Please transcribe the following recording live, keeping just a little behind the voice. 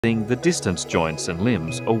the distant joints and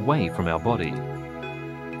limbs away from our body.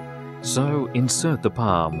 So insert the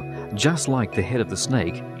palm, just like the head of the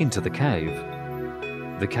snake, into the cave.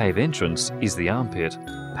 The cave entrance is the armpit,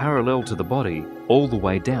 parallel to the body, all the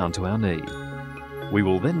way down to our knee. We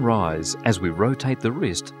will then rise as we rotate the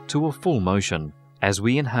wrist to a full motion as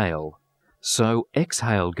we inhale. So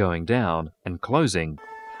exhale going down and closing,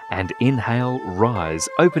 and inhale, rise,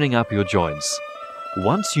 opening up your joints.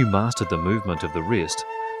 Once you master the movement of the wrist,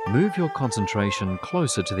 move your concentration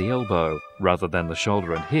closer to the elbow rather than the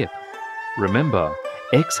shoulder and hip. Remember,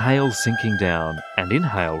 exhale sinking down and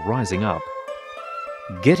inhale rising up.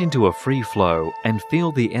 Get into a free flow and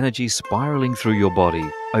feel the energy spiraling through your body,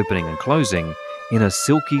 opening and closing in a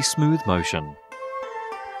silky smooth motion.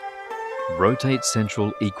 Rotate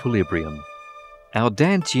central equilibrium. Our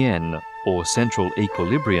dantian, or central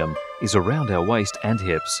equilibrium, is around our waist and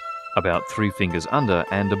hips, about 3 fingers under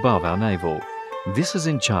and above our navel. This is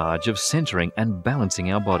in charge of centering and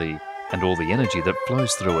balancing our body and all the energy that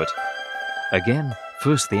flows through it. Again,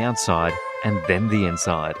 first the outside and then the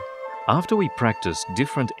inside. After we practice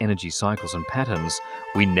different energy cycles and patterns,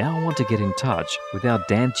 we now want to get in touch with our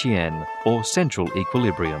dantian, or central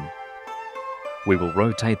equilibrium. We will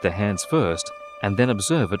rotate the hands first and then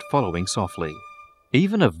observe it following softly.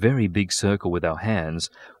 Even a very big circle with our hands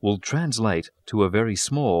will translate to a very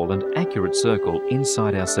small and accurate circle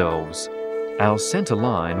inside ourselves. Our center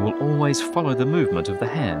line will always follow the movement of the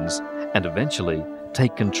hands and eventually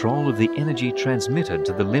take control of the energy transmitted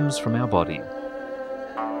to the limbs from our body.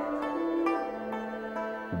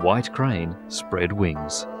 White crane, spread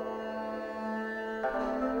wings.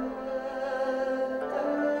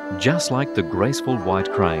 Just like the graceful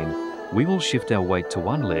white crane, we will shift our weight to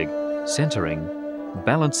one leg, centering,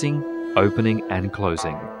 balancing, opening and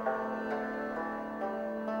closing.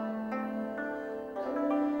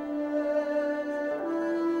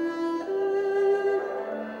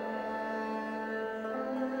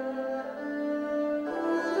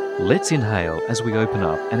 Let's inhale as we open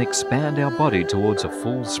up and expand our body towards a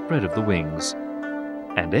full spread of the wings.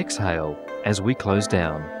 And exhale as we close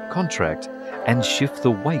down, contract, and shift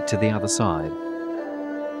the weight to the other side.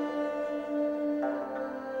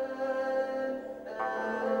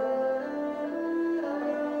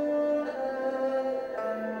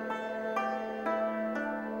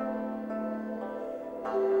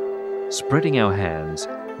 Spreading our hands,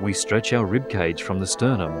 we stretch our rib cage from the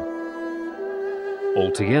sternum.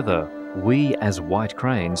 Altogether, we as white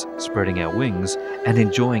cranes, spreading our wings and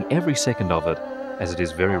enjoying every second of it, as it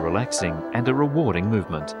is very relaxing and a rewarding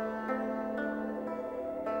movement.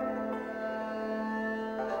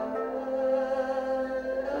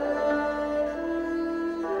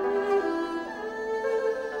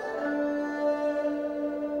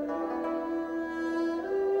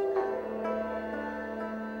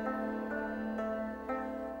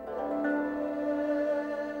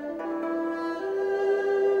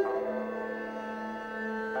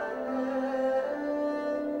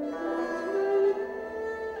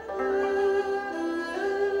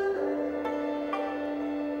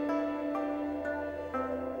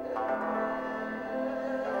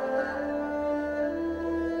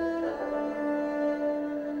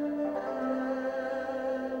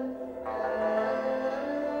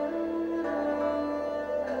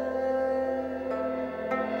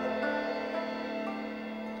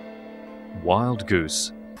 Wild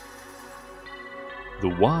Goose. The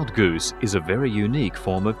Wild Goose is a very unique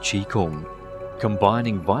form of Qi Kung,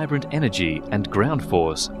 combining vibrant energy and ground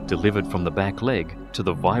force delivered from the back leg to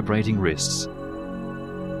the vibrating wrists.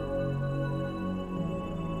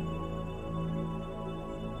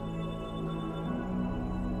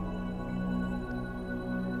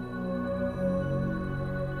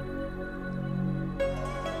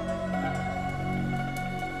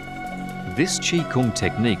 This Qi Kung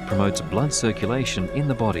technique promotes blood circulation in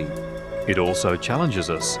the body. It also challenges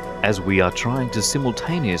us as we are trying to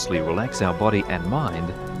simultaneously relax our body and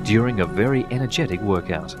mind during a very energetic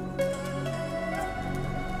workout.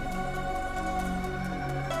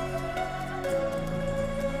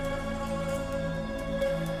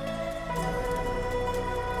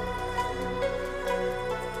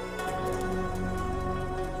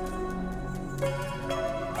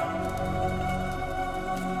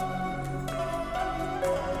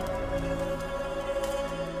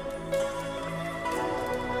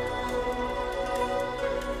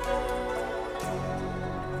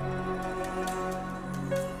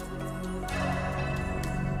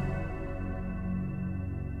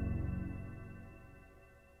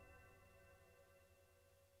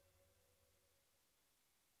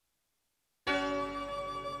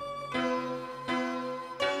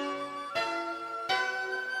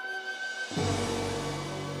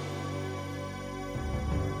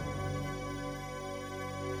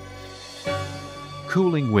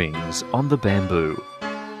 cooling wings on the bamboo.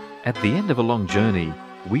 At the end of a long journey,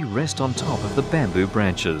 we rest on top of the bamboo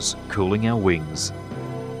branches, cooling our wings.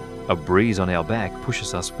 A breeze on our back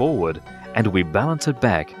pushes us forward, and we balance it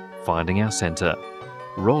back, finding our center,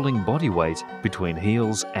 rolling body weight between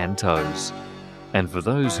heels and toes. And for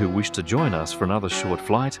those who wish to join us for another short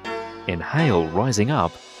flight, inhale rising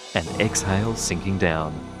up and exhale sinking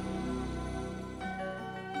down.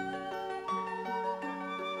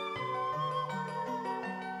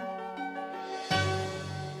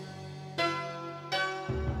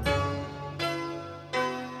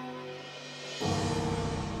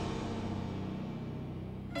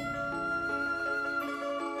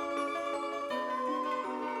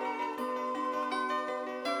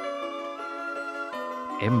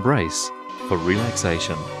 Embrace for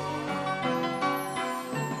relaxation.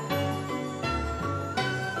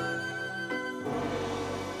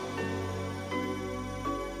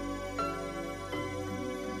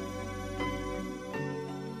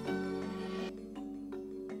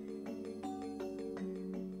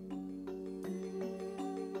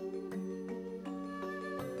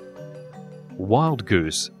 Wild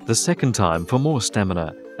Goose, the second time for more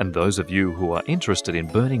stamina, and those of you who are interested in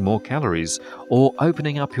burning more calories or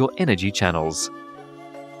opening up your energy channels.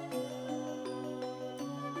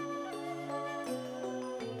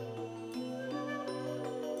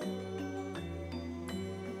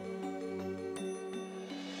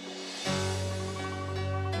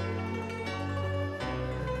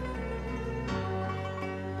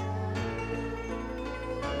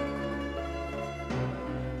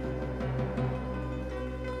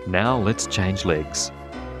 Now let's change legs.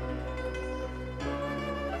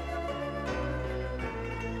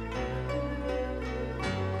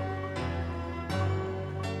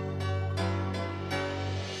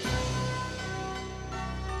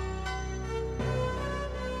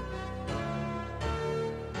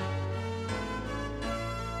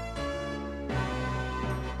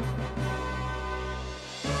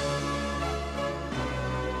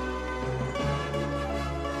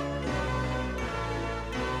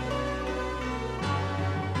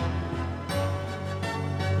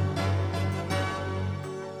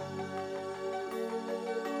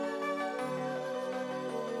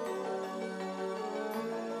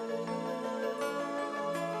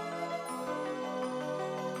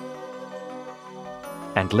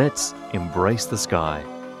 And let's embrace the sky.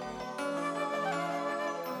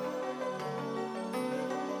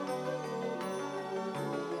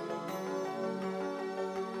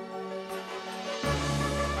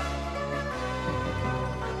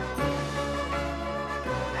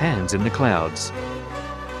 Hands in the clouds.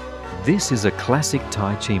 This is a classic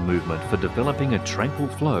Tai Chi movement for developing a tranquil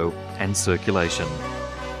flow and circulation.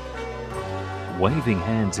 Waving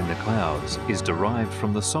hands in the clouds is derived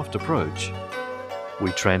from the soft approach.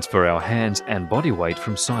 We transfer our hands and body weight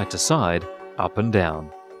from side to side, up and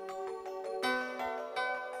down.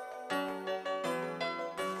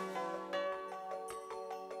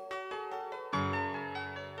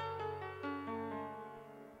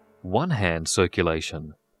 One-hand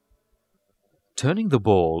circulation. Turning the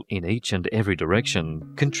ball in each and every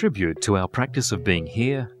direction contribute to our practice of being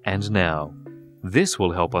here and now. This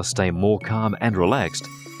will help us stay more calm and relaxed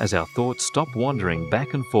as our thoughts stop wandering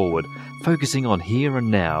back and forward, focusing on here and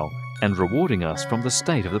now and rewarding us from the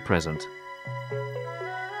state of the present.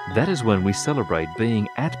 That is when we celebrate being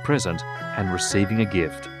at present and receiving a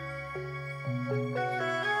gift.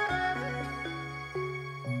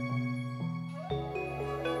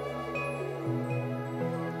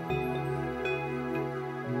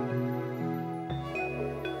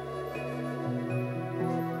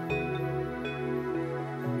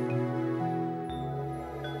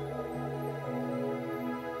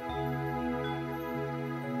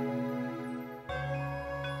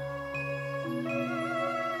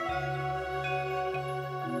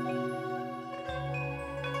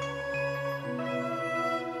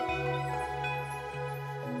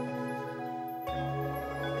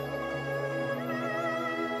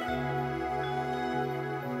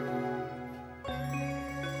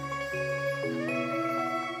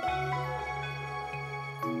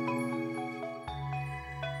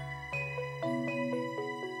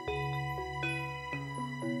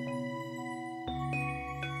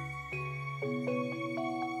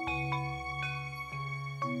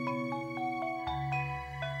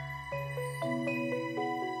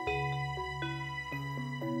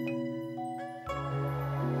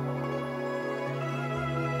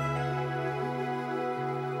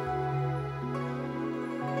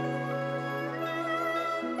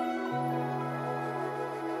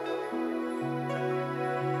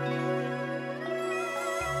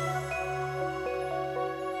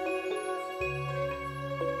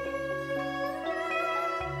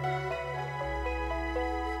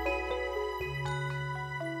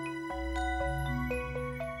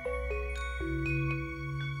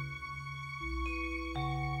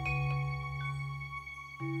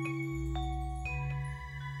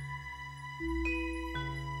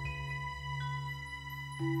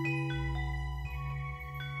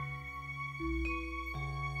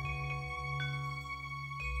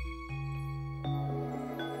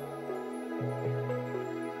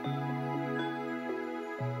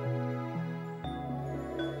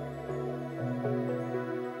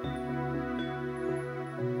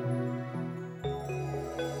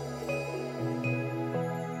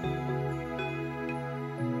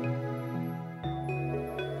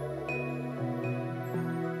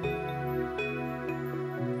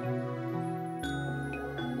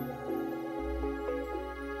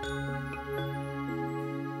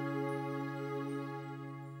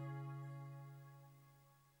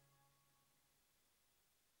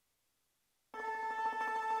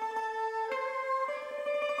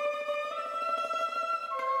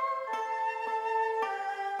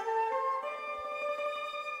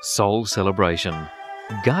 Soul Celebration.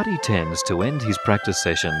 Gadi tends to end his practice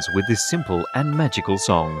sessions with this simple and magical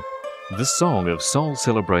song. The song of Soul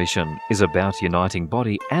Celebration is about uniting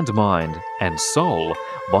body and mind and soul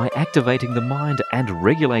by activating the mind and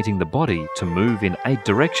regulating the body to move in 8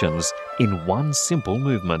 directions in one simple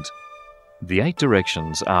movement. The 8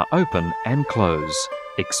 directions are open and close,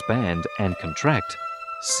 expand and contract,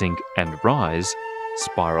 sink and rise,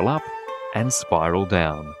 spiral up and spiral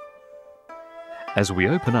down. As we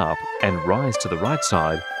open up and rise to the right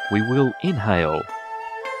side, we will inhale,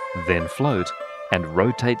 then float and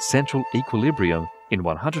rotate central equilibrium in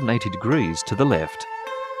 180 degrees to the left.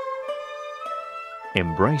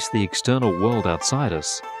 Embrace the external world outside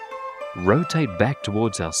us. Rotate back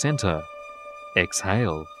towards our center.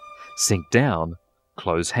 Exhale, sink down,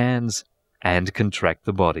 close hands, and contract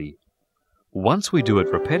the body. Once we do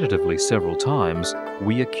it repetitively several times,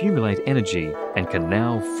 we accumulate energy and can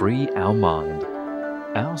now free our mind.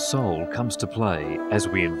 Our soul comes to play as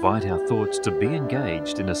we invite our thoughts to be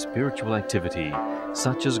engaged in a spiritual activity,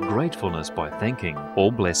 such as gratefulness by thanking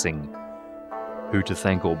or blessing. Who to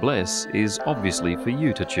thank or bless is obviously for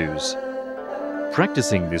you to choose.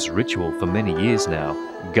 Practicing this ritual for many years now,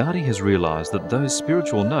 Gadi has realized that those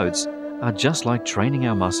spiritual notes are just like training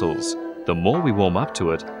our muscles. The more we warm up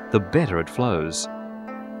to it, the better it flows.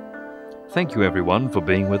 Thank you everyone for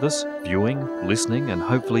being with us, viewing, listening and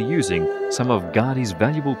hopefully using some of Gadi's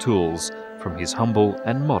valuable tools from his humble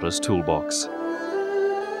and modest toolbox.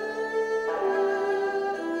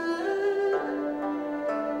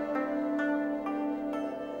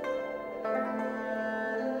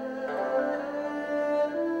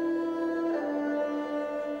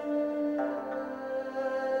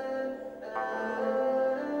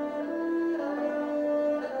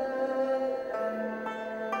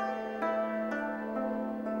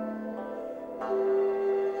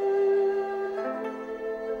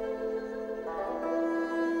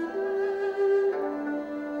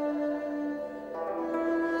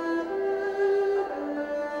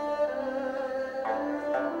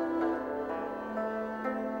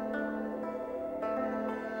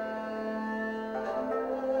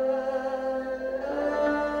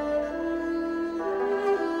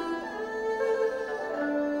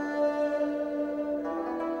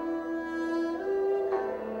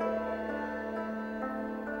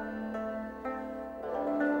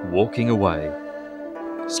 Walking away.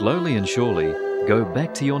 Slowly and surely, go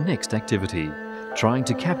back to your next activity, trying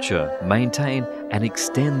to capture, maintain and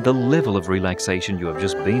extend the level of relaxation you have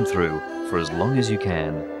just been through for as long as you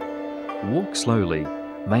can. Walk slowly,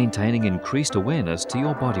 maintaining increased awareness to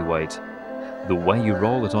your body weight, the way you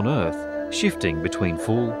roll it on earth, shifting between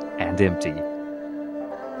full and empty.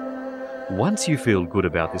 Once you feel good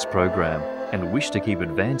about this program and wish to keep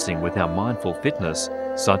advancing with our mindful fitness,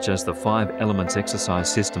 such as the 5 elements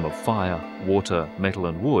exercise system of fire, water, metal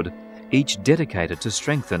and wood, each dedicated to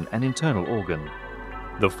strengthen an internal organ.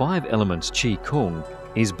 The 5 elements Qi Kung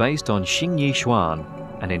is based on Xing Yi Xuan,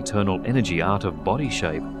 an internal energy art of body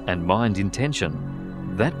shape and mind intention.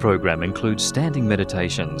 That program includes standing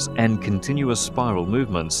meditations and continuous spiral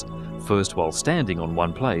movements, first while standing on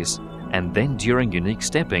one place, and then during unique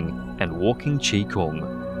stepping and walking Qi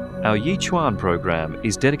Kung. Our Yi Chuan program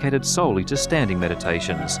is dedicated solely to standing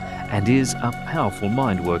meditations and is a powerful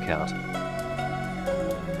mind workout.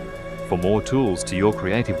 For more tools to your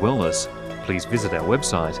creative wellness, please visit our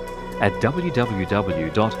website at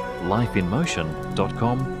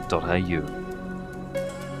www.lifeinmotion.com.au.